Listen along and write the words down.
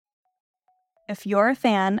If you're a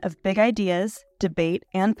fan of big ideas, debate,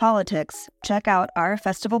 and politics, check out our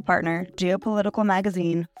festival partner, geopolitical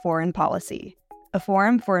magazine, Foreign Policy. A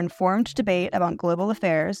forum for informed debate about global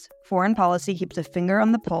affairs, Foreign Policy keeps a finger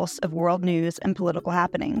on the pulse of world news and political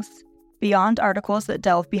happenings. Beyond articles that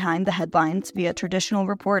delve behind the headlines via traditional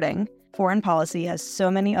reporting, Foreign Policy has so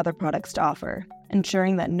many other products to offer,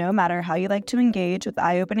 ensuring that no matter how you like to engage with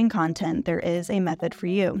eye-opening content, there is a method for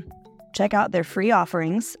you. Check out their free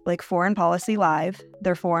offerings, like Foreign Policy Live,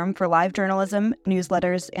 their forum for live journalism,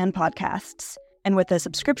 newsletters, and podcasts. And with a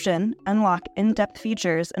subscription, unlock in-depth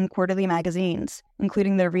features and quarterly magazines,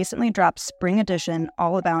 including their recently dropped spring edition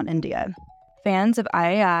all about India. Fans of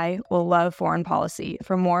IAI will love Foreign Policy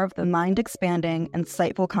for more of the mind-expanding,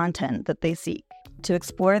 insightful content that they seek. To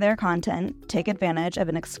explore their content, take advantage of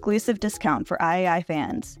an exclusive discount for IAI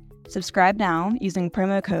fans. Subscribe now using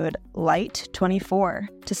promo code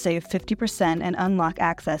LIGHT24 to save 50% and unlock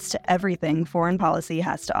access to everything Foreign Policy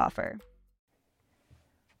has to offer.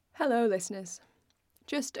 Hello, listeners.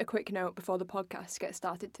 Just a quick note before the podcast gets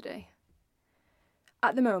started today.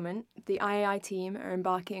 At the moment, the IAI team are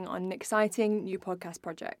embarking on an exciting new podcast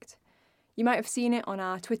project. You might have seen it on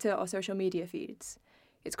our Twitter or social media feeds.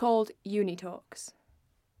 It's called Uni Talks.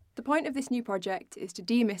 The point of this new project is to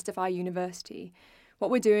demystify university. What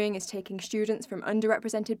we're doing is taking students from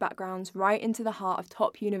underrepresented backgrounds right into the heart of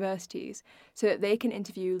top universities so that they can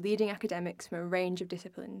interview leading academics from a range of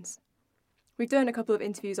disciplines. We've done a couple of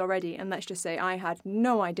interviews already, and let's just say I had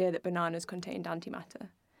no idea that bananas contained antimatter.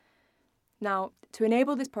 Now, to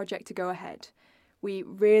enable this project to go ahead, we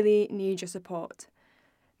really need your support.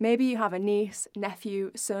 Maybe you have a niece, nephew,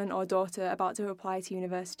 son or daughter about to apply to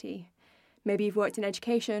university. Maybe you've worked in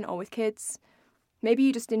education or with kids. Maybe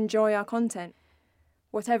you just enjoy our content.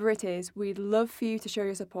 Whatever it is, we'd love for you to show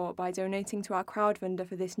your support by donating to our crowdfunder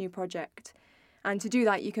for this new project. And to do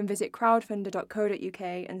that, you can visit crowdfunder.co.uk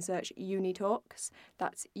and search Unitalks.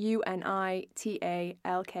 That's UNITALKS.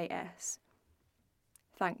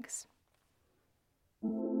 Thanks.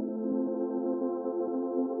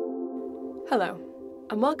 Hello,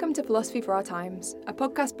 and welcome to Philosophy for Our Times, a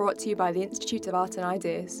podcast brought to you by the Institute of Art and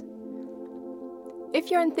Ideas.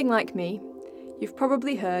 If you're anything like me, you've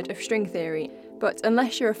probably heard of string theory, but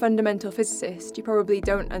unless you're a fundamental physicist, you probably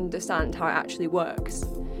don't understand how it actually works.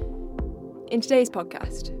 In today's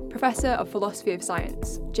podcast, Professor of Philosophy of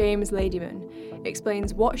Science, James Ladyman,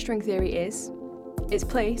 explains what string theory is, its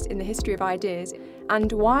place in the history of ideas,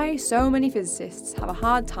 and why so many physicists have a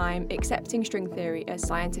hard time accepting string theory as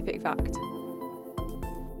scientific fact.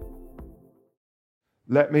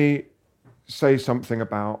 Let me say something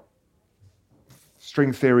about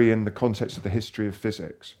string theory in the context of the history of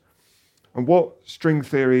physics. And what string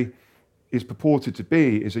theory is purported to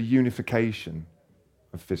be is a unification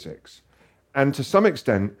of physics. And to some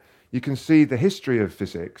extent, you can see the history of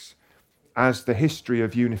physics as the history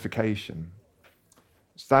of unification.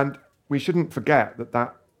 And we shouldn't forget that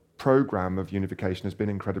that program of unification has been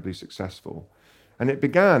incredibly successful. And it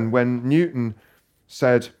began when Newton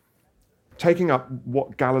said, taking up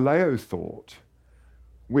what Galileo thought,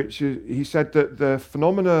 which is, he said that the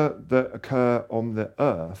phenomena that occur on the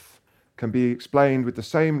earth can be explained with the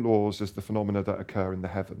same laws as the phenomena that occur in the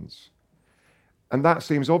heavens. And that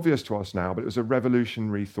seems obvious to us now, but it was a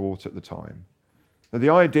revolutionary thought at the time. Now,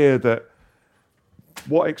 the idea that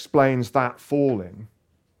what explains that falling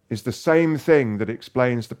is the same thing that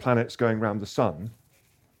explains the planets going around the sun,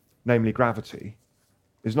 namely gravity,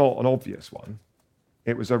 is not an obvious one.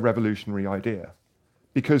 It was a revolutionary idea.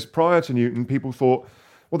 Because prior to Newton, people thought,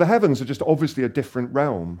 well, the heavens are just obviously a different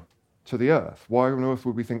realm to the earth. Why on earth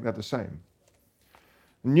would we think they're the same?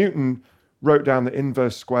 Newton wrote down the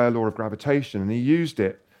inverse square law of gravitation, and he used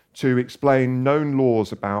it to explain known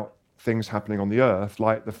laws about things happening on the earth,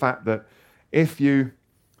 like the fact that if you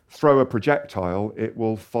throw a projectile, it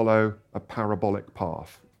will follow a parabolic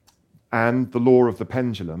path. And the law of the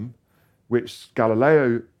pendulum, which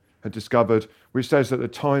Galileo had discovered, which says that the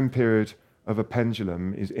time period of a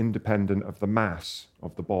pendulum is independent of the mass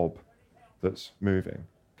of the bob that's moving.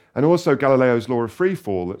 And also Galileo's law of free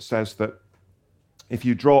fall that says that if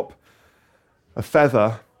you drop a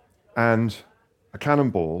feather and a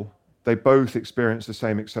cannonball, they both experience the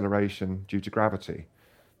same acceleration due to gravity.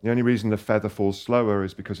 The only reason the feather falls slower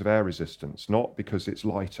is because of air resistance, not because it's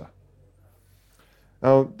lighter.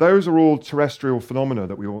 Now, those are all terrestrial phenomena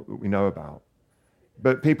that we know about.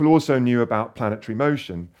 But people also knew about planetary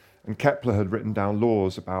motion, and Kepler had written down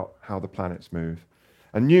laws about how the planets move.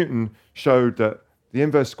 And Newton showed that the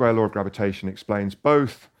inverse square law of gravitation explains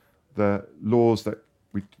both the laws that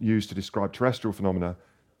we use to describe terrestrial phenomena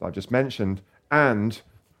that I just mentioned, and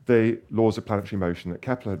the laws of planetary motion that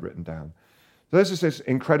Kepler had written down. So there's this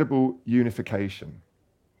incredible unification.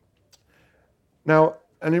 Now,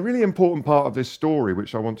 and a really important part of this story,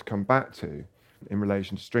 which I want to come back to in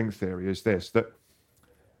relation to string theory, is this, that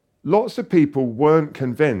lots of people weren't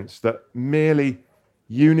convinced that merely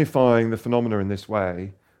unifying the phenomena in this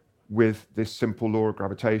way with this simple law of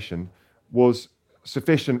gravitation was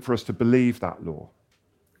sufficient for us to believe that law.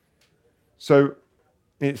 So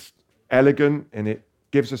it's elegant and it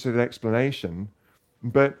gives us an explanation,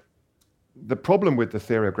 but the problem with the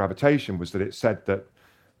theory of gravitation was that it said that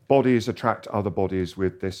bodies attract other bodies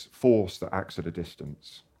with this force that acts at a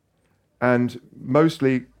distance. And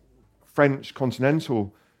mostly French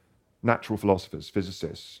continental natural philosophers,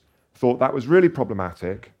 physicists, thought that was really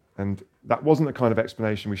problematic and that wasn't the kind of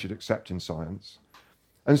explanation we should accept in science.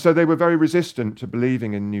 And so they were very resistant to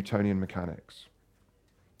believing in Newtonian mechanics.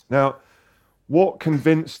 Now, what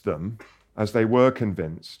convinced them, as they were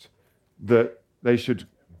convinced, that they should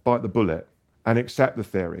bite the bullet and accept the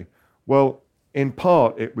theory? Well, in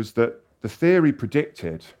part, it was that the theory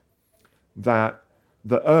predicted that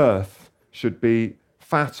the Earth should be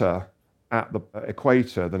fatter at the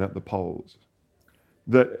equator than at the poles.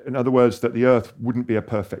 That, in other words, that the Earth wouldn't be a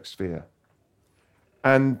perfect sphere.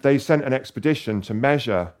 And they sent an expedition to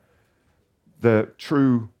measure the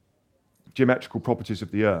true geometrical properties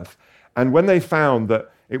of the Earth. And when they found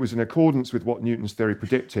that it was in accordance with what Newton's theory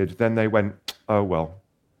predicted, then they went, oh, well,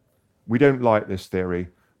 we don't like this theory,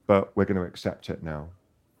 but we're going to accept it now.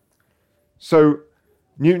 So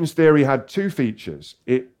Newton's theory had two features.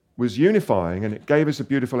 It was unifying, and it gave us a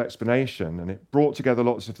beautiful explanation, and it brought together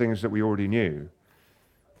lots of things that we already knew.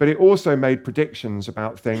 But it also made predictions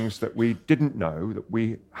about things that we didn't know, that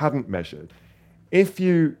we hadn't measured. If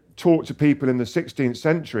you talk to people in the 16th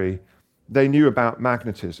century, they knew about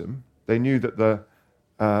magnetism. They knew that the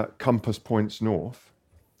compass points north.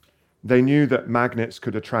 They knew that magnets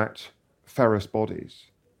could attract ferrous bodies.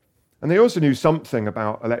 And they also knew something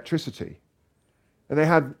about electricity. And they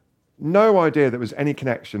had no idea there was any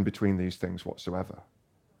connection between these things whatsoever.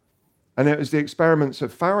 And it was the experiments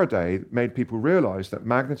of Faraday that made people realize that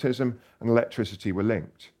magnetism and electricity were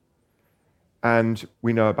linked. And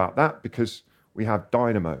we know about that because we have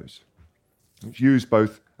dynamos, which use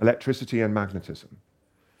both electricity and magnetism.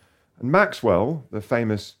 And Maxwell, the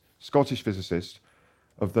famous Scottish physicist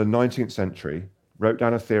of the 19th century, wrote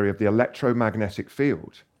down a theory of the electromagnetic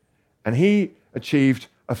field. And he achieved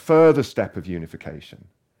a further step of unification,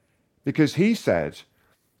 because he said,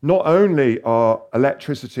 not only are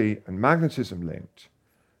electricity and magnetism linked,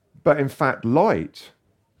 but in fact light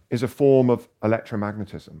is a form of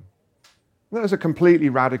electromagnetism. And that was a completely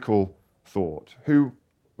radical thought. Who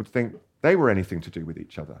would think they were anything to do with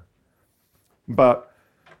each other? But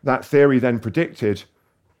that theory then predicted,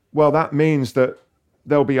 well, that means that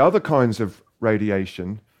there'll be other kinds of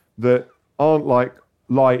radiation that aren't like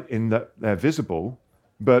light in that they're visible,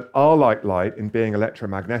 but are like light in being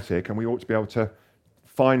electromagnetic, and we ought to be able to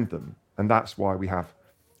find them. And that's why we have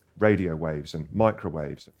radio waves and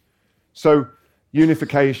microwaves. So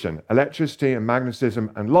unification, electricity and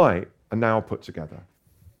magnetism and light are now put together.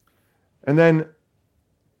 And then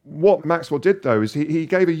what Maxwell did, though, is he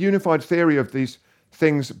gave a unified theory of these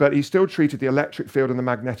things, but he still treated the electric field and the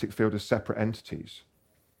magnetic field as separate entities.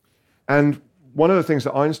 And one of the things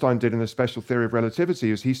that Einstein did in the special theory of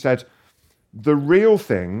relativity is he said, the real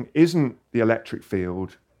thing isn't the electric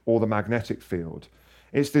field or the magnetic field.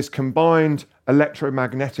 It's this combined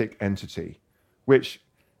electromagnetic entity, which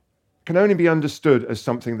can only be understood as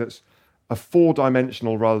something that's a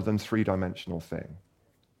four-dimensional rather than three-dimensional thing.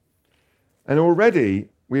 And already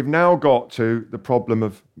we've now got to the problem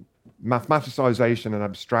of mathematicization and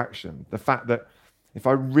abstraction. The fact that if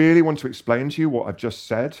I really want to explain to you what I've just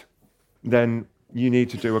said, then you need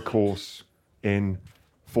to do a course in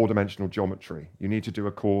four-dimensional geometry. You need to do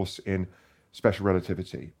a course in special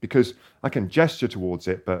relativity, because I can gesture towards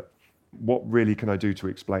it, but what really can I do to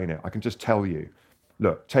explain it? I can just tell you,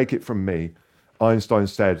 look, take it from me. Einstein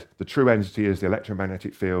said the true entity is the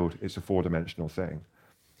electromagnetic field. It's a four-dimensional thing.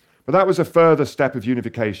 But that was a further step of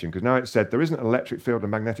unification, because now it said there isn't an electric field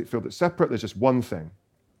and magnetic field that's separate. There's just one thing.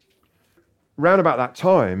 Around about that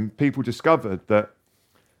time, people discovered that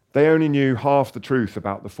they only knew half the truth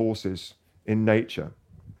about the forces in nature.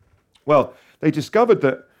 Well, they discovered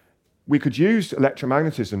that we could use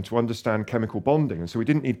electromagnetism to understand chemical bonding, and so we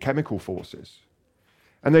didn't need chemical forces.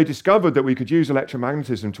 And they discovered that we could use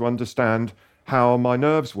electromagnetism to understand how my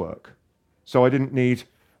nerves work. So I didn't need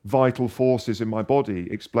vital forces in my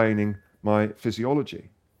body explaining my physiology.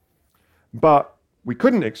 But we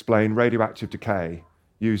couldn't explain radioactive decay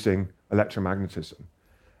using electromagnetism.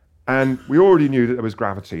 And we already knew that there was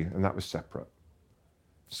gravity, and that was separate.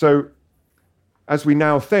 So as we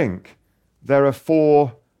now think, there are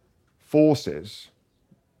four forces.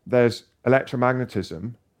 There's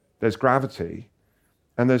electromagnetism, there's gravity,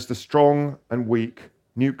 and there's the strong and weak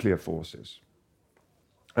nuclear forces.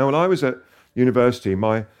 And when I was at university,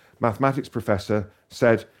 my mathematics professor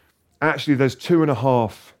said, actually, there's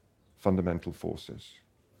 2.5 fundamental forces.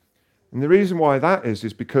 And the reason why that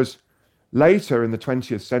is because later in the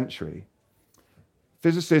 20th century,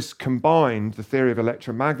 physicists combined the theory of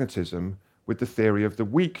electromagnetism with the theory of the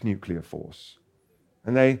weak nuclear force.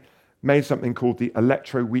 And they made something called the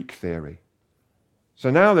electroweak theory. So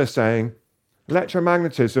now they're saying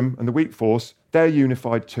electromagnetism and the weak force, they're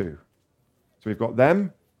unified too. So we've got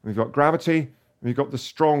them, we've got gravity, and we've got the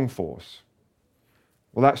strong force.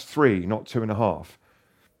 Well, that's 3, not 2.5.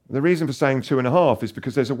 The reason for saying 2.5 is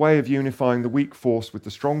because there's a way of unifying the weak force with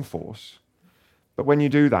the strong force. But when you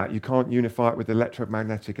do that, you can't unify it with the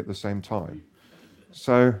electromagnetic at the same time.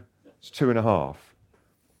 So it's 2.5.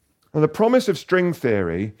 And the promise of string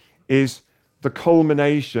theory is the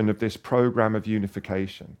culmination of this program of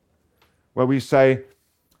unification, where we say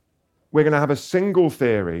we're going to have a single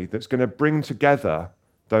theory that's going to bring together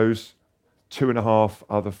those 2.5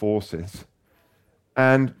 other forces.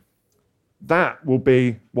 And that will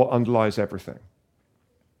be what underlies everything.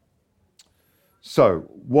 So,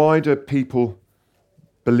 why do people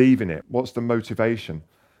believe in it? What's the motivation?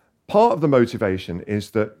 Part of the motivation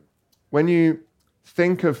is that when you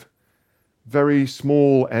think of very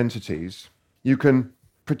small entities, you can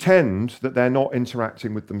pretend that they're not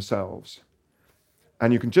interacting with themselves.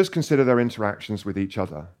 And you can just consider their interactions with each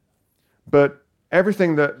other. But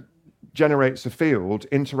everything that generates a field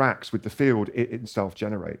interacts with the field it itself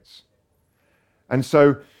generates. And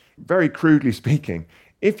so, very crudely speaking,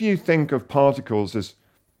 if you think of particles as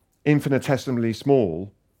infinitesimally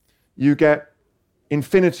small, you get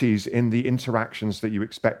infinities in the interactions that you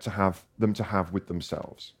expect to have them to have with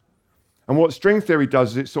themselves. And what string theory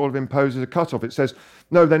does is it sort of imposes a cutoff. It says,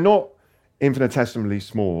 no, they're not infinitesimally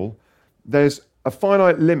small. There's a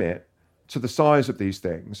finite limit to the size of these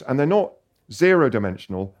things, and they're not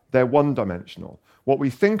zero-dimensional, they're one-dimensional. What we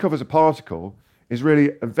think of as a particle is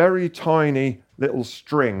really a very tiny little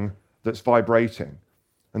string that's vibrating.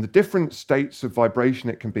 And the different states of vibration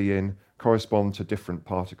it can be in correspond to different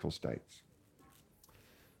particle states.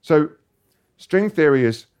 So string theory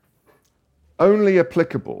is only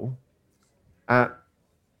applicable at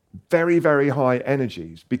very, very high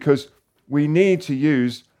energies because we need to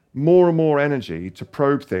use more and more energy to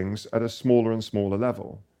probe things at a smaller and smaller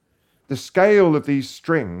level. The scale of these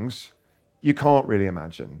strings you can't really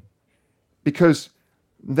imagine because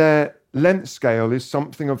their length scale is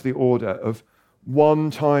something of the order of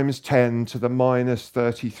 1 × 10 to the minus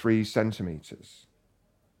 33 centimeters.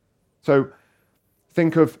 So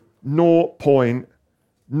think of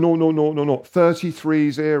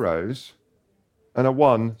 0.00033 zeros and a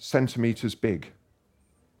 1 centimeters big.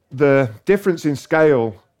 The difference in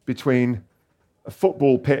scale between a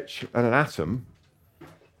football pitch and an atom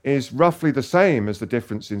is roughly the same as the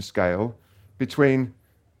difference in scale between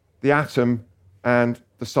the atom and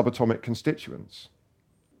the subatomic constituents.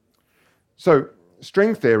 So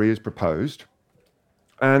string theory is proposed,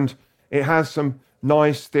 and it has some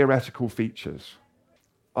nice theoretical features.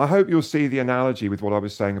 I hope you'll see the analogy with what I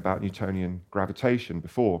was saying about Newtonian gravitation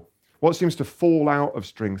before. What seems to fall out of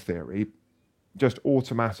string theory just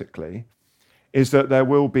automatically is that there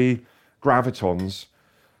will be gravitons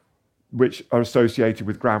which are associated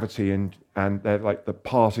with gravity and they're like the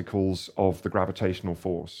particles of the gravitational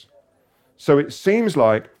force. So it seems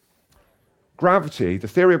like gravity, the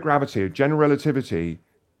theory of gravity, general relativity,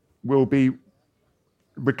 will be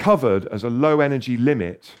recovered as a low energy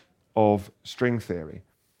limit of string theory.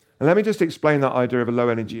 And let me just explain that idea of a low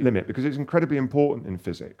energy limit because it's incredibly important in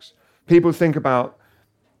physics. People think about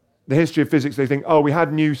the history of physics, they think, oh, we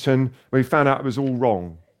had Newton, we found out it was all wrong,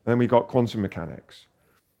 and then we got quantum mechanics.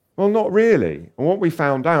 Well, not really. And what we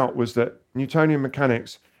found out was that Newtonian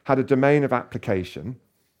mechanics had a domain of application,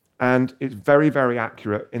 and it's very, very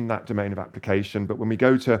accurate in that domain of application. But when we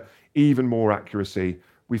go to even more accuracy,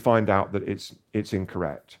 we find out that it's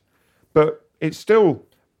incorrect. But it's still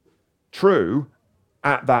true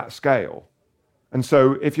at that scale. And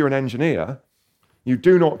so if you're an engineer, you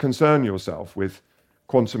do not concern yourself with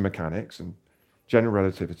quantum mechanics and general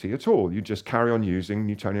relativity at all. You just carry on using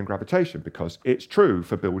Newtonian gravitation because it's true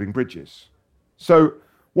for building bridges. So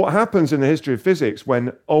what happens in the history of physics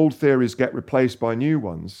when old theories get replaced by new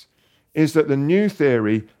ones is that the new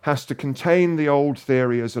theory has to contain the old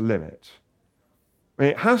theory as a limit. And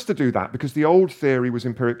it has to do that because the old theory was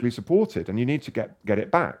empirically supported and you need to get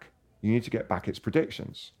it back. You need to get back its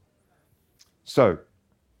predictions. So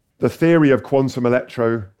The theory of quantum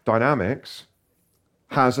electrodynamics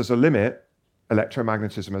has as a limit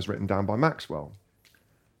electromagnetism as written down by Maxwell.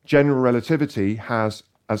 General relativity has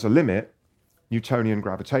as a limit Newtonian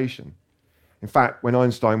gravitation. In fact, when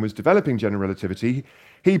Einstein was developing general relativity,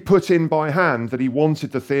 he put in by hand that he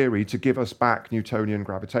wanted the theory to give us back Newtonian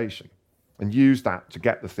gravitation and used that to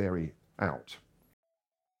get the theory out.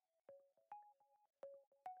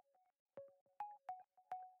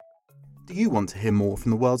 Do you want to hear more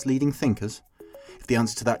from the world's leading thinkers? If the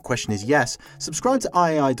answer to that question is yes, subscribe to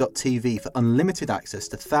iai.tv for unlimited access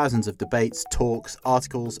to thousands of debates, talks,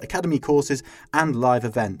 articles, academy courses, and live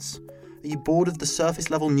events. Are you bored of the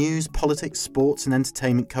surface-level news, politics, sports, and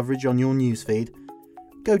entertainment coverage on your newsfeed?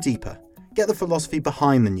 Go deeper, get the philosophy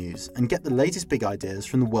behind the news, and get the latest big ideas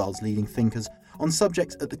from the world's leading thinkers on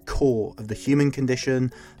subjects at the core of the human condition,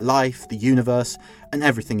 life, the universe, and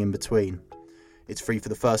everything in between. It's free for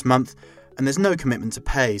the first month, and there's no commitment to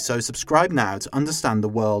pay, so subscribe now to understand the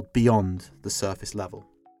world beyond the surface level.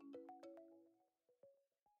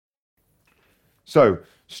 So,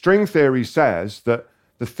 string theory says that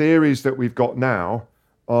the theories that we've got now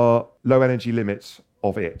are low energy limits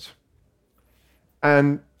of it.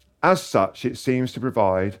 And as such, it seems to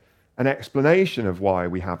provide an explanation of why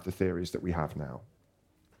we have the theories that we have now.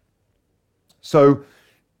 So,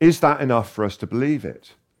 is that enough for us to believe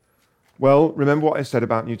it? Well, remember what I said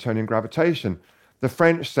about Newtonian gravitation. The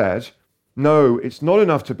French said, no, it's not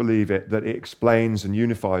enough to believe it, that it explains and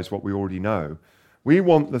unifies what we already know. We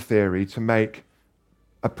want the theory to make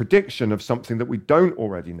a prediction of something that we don't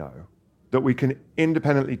already know, that we can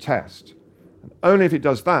independently test. And only if it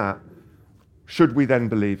does that, should we then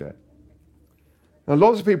believe it. Now,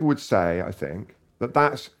 lots of people would say, I think, that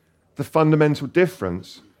that's the fundamental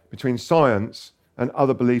difference between science and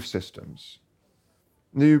other belief systems.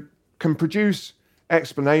 You can produce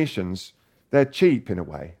explanations, they're cheap in a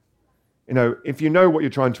way. You know, if you know what you're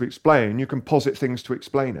trying to explain, you can posit things to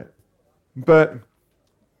explain it. But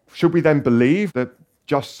should we then believe the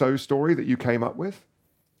just so story that you came up with?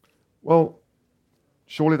 Well,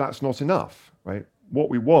 surely that's not enough, right? What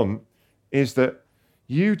we want is that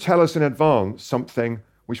you tell us in advance something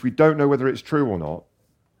which we don't know whether it's true or not.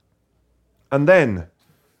 And then,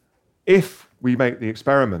 if we make the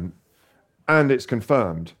experiment and it's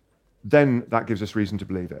confirmed, then that gives us reason to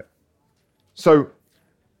believe it. So,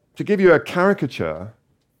 to give you a caricature,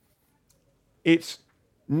 it's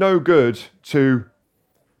no good to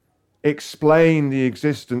explain the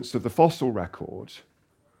existence of the fossil record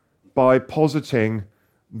by positing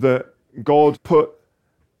that God put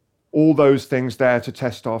all those things there to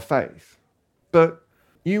test our faith. But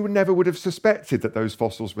you never would have suspected that those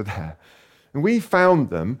fossils were there. And we found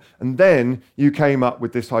them, and then you came up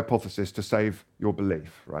with this hypothesis to save your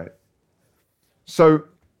belief, right? So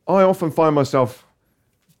I often find myself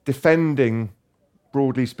defending,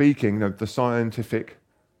 broadly speaking, the scientific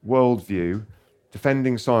worldview,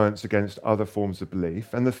 defending science against other forms of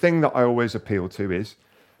belief. And the thing that I always appeal to is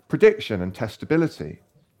prediction and testability.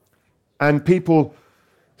 And people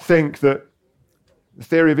think that the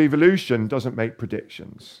theory of evolution doesn't make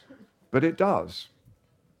predictions, but it does.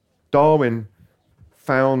 Darwin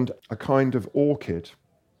found a kind of orchid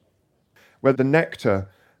where the nectar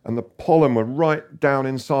and the pollen were right down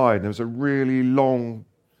inside. There was a really long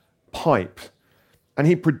pipe. And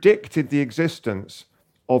he predicted the existence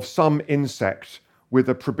of some insect with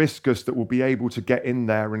a proboscis that will be able to get in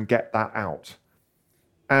there and get that out.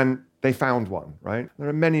 And they found one, right? There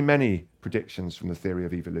are many, many predictions from the theory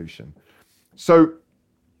of evolution. So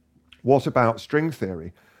what about string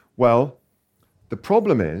theory? Well, the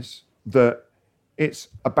problem is that it's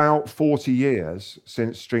about 40 years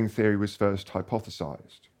since string theory was first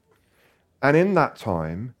hypothesized. And in that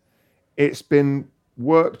time, it's been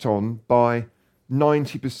worked on by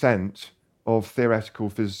 90% of theoretical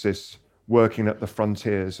physicists working at the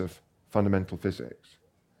frontiers of fundamental physics.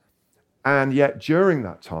 And yet during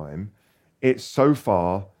that time, it's so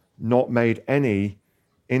far not made any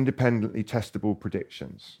independently testable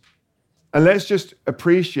predictions. And let's just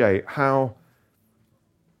appreciate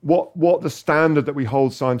what the standard that we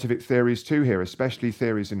hold scientific theories to here, especially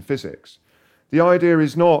theories in physics. The idea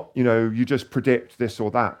is not, you just predict this or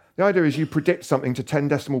that. The idea is you predict something to 10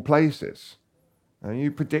 decimal places. And you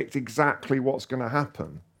predict exactly what's going to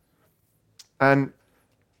happen. And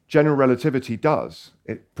general relativity does.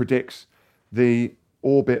 It predicts the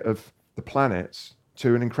orbit of the planets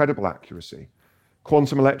to an incredible accuracy.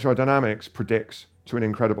 Quantum electrodynamics predicts to an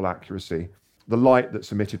incredible accuracy the light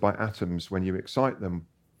that's emitted by atoms when you excite them.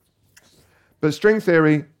 But string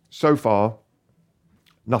theory, so far,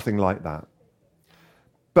 nothing like that.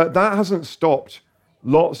 But that hasn't stopped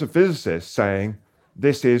lots of physicists saying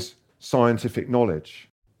this is scientific knowledge.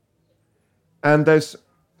 And there's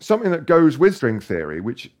something that goes with string theory,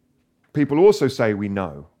 which people also say we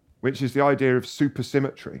know, which is the idea of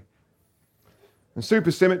supersymmetry. And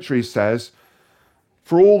supersymmetry says,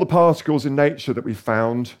 for all the particles in nature that we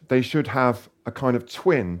found, they should have a kind of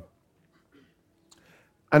twin.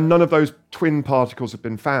 And none of those twin particles have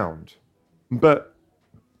been found. But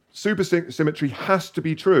supersymmetry has to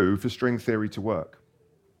be true for string theory to work.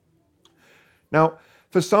 Now,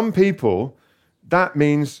 for some people, that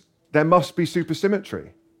means there must be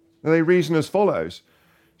supersymmetry. They reason as follows.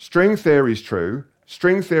 String theory is true.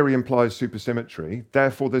 String theory implies supersymmetry.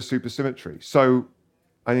 Therefore, there's supersymmetry. So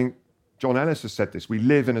I think John Ellis has said this. We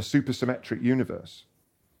live in a supersymmetric universe.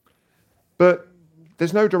 But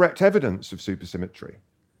there's no direct evidence of supersymmetry.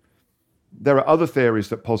 There are other theories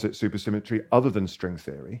that posit supersymmetry other than string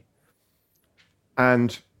theory.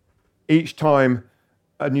 And each time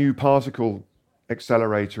a new particle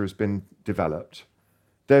accelerator has been developed,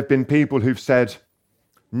 there have been people who've said,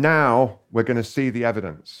 now we're going to see the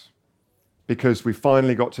evidence because we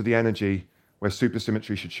finally got to the energy where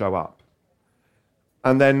supersymmetry should show up.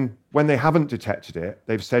 And then when they haven't detected it,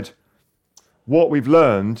 they've said, what we've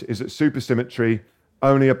learned is that supersymmetry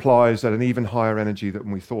only applies at an even higher energy than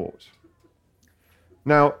we thought.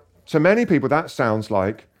 Now, to many people, that sounds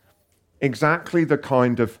like exactly the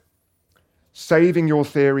kind of saving your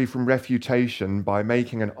theory from refutation by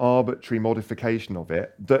making an arbitrary modification of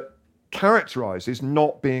it that characterizes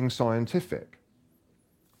not being scientific.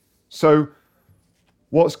 So,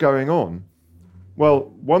 what's going on?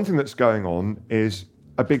 Well, one thing that's going on is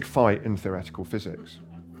a big fight in theoretical physics.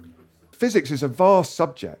 Physics is a vast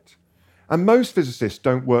subject, and most physicists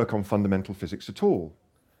don't work on fundamental physics at all.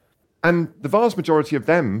 And the vast majority of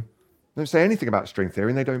them don't say anything about string theory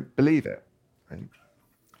and they don't believe it. Right?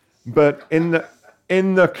 But in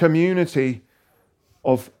the community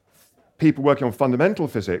of people working on fundamental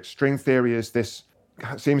physics, string theory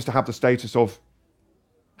seems to have the status of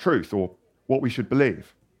truth or what we should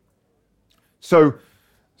believe. So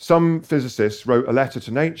some physicists wrote a letter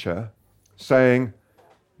to Nature saying,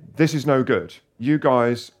 this is no good. You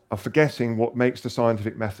guys are forgetting what makes the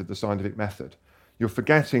scientific method. You're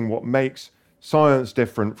forgetting what makes science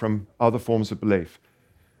different from other forms of belief.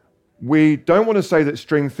 We don't want to say that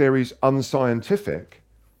string theory is unscientific.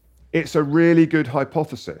 It's a really good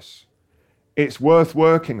hypothesis. It's worth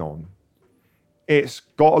working on. It's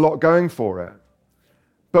got a lot going for it.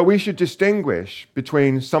 But we should distinguish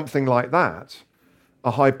between something like that,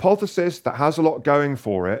 a hypothesis that has a lot going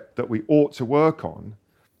for it that we ought to work on,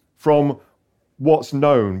 from what's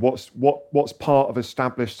known, what's part of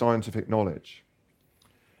established scientific knowledge.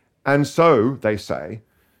 And so, they say,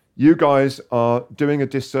 you guys are doing a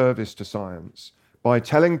disservice to science by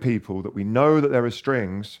telling people that we know that there are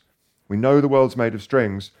strings, we know the world's made of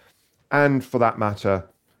strings, and for that matter,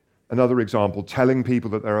 another example, telling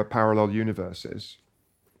people that there are parallel universes.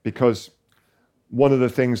 Because one of the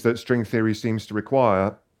things that string theory seems to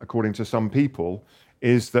require, according to some people,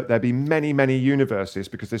 is that there be many, many universes,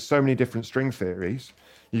 because there's so many different string theories.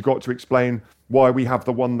 You've got to explain why we have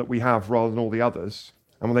the one that we have rather than all the others.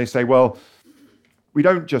 And when they say, well, we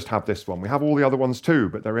don't just have this one, we have all the other ones too,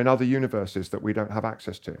 but they're in other universes that we don't have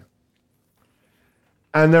access to.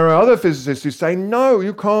 And there are other physicists who say, no,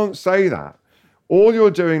 you can't say that. All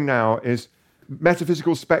you're doing now is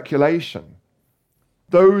metaphysical speculation.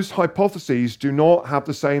 Those hypotheses do not have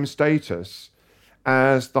the same status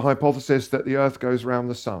as the hypothesis that the Earth goes around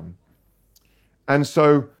the sun. And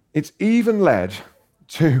so it's even led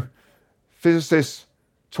to physicists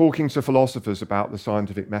talking to philosophers about the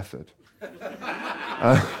scientific method.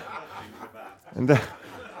 And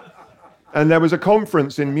there was a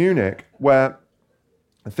conference in Munich where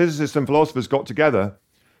physicists and philosophers got together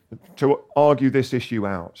to argue this issue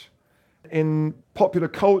out. In popular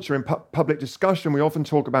culture, in public discussion, we often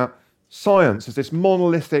talk about science as this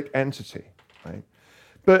monolithic entity, right?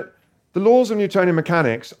 But the laws of Newtonian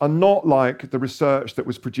mechanics are not like the research that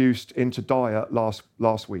was produced into Dyer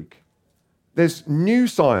last week. There's new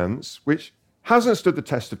science which hasn't stood the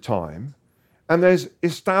test of time, and there's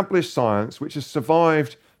established science which has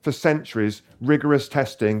survived for centuries rigorous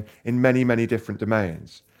testing in many, many different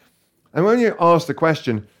domains. And when you ask the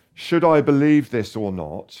question, should I believe this or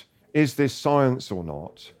not? Is this science or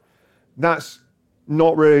not? That's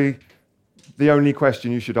not really the only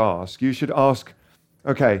question you should ask. You should ask,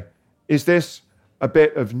 okay, is this a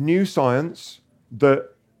bit of new science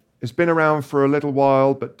that has been around for a little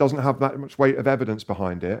while but doesn't have that much weight of evidence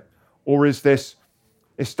behind it? Or is this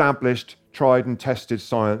established, tried and tested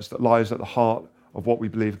science that lies at the heart of what we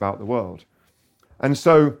believe about the world? And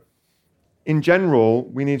so in general,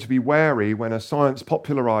 we need to be wary when a science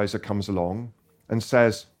popularizer comes along and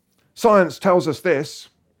says, science tells us this,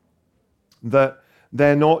 that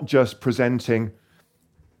they're not just presenting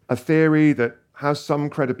a theory that has some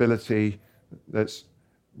credibility, that's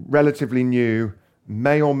relatively new,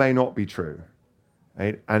 may or may not be true,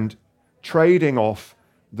 right? And trading off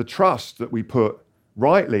the trust that we put,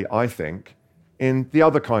 rightly, I think, in the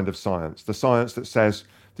other kind of science, the science that says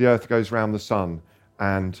the earth goes round the sun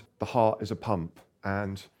and the heart is a pump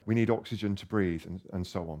and we need oxygen to breathe and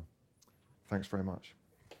so on. Thanks very much.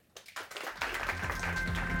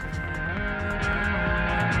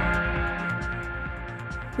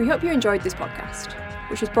 We hope you enjoyed this podcast,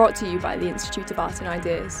 which was brought to you by the Institute of Art and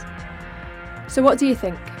Ideas. So what do you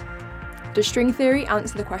think? Does string theory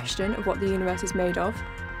answer the question of what the universe is made of?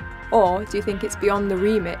 Or do you think it's beyond the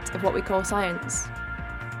remit of what we call science?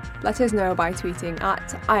 Let us know by tweeting at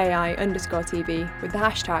 @IAI_TV with the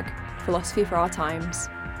hashtag Philosophy for Our Times.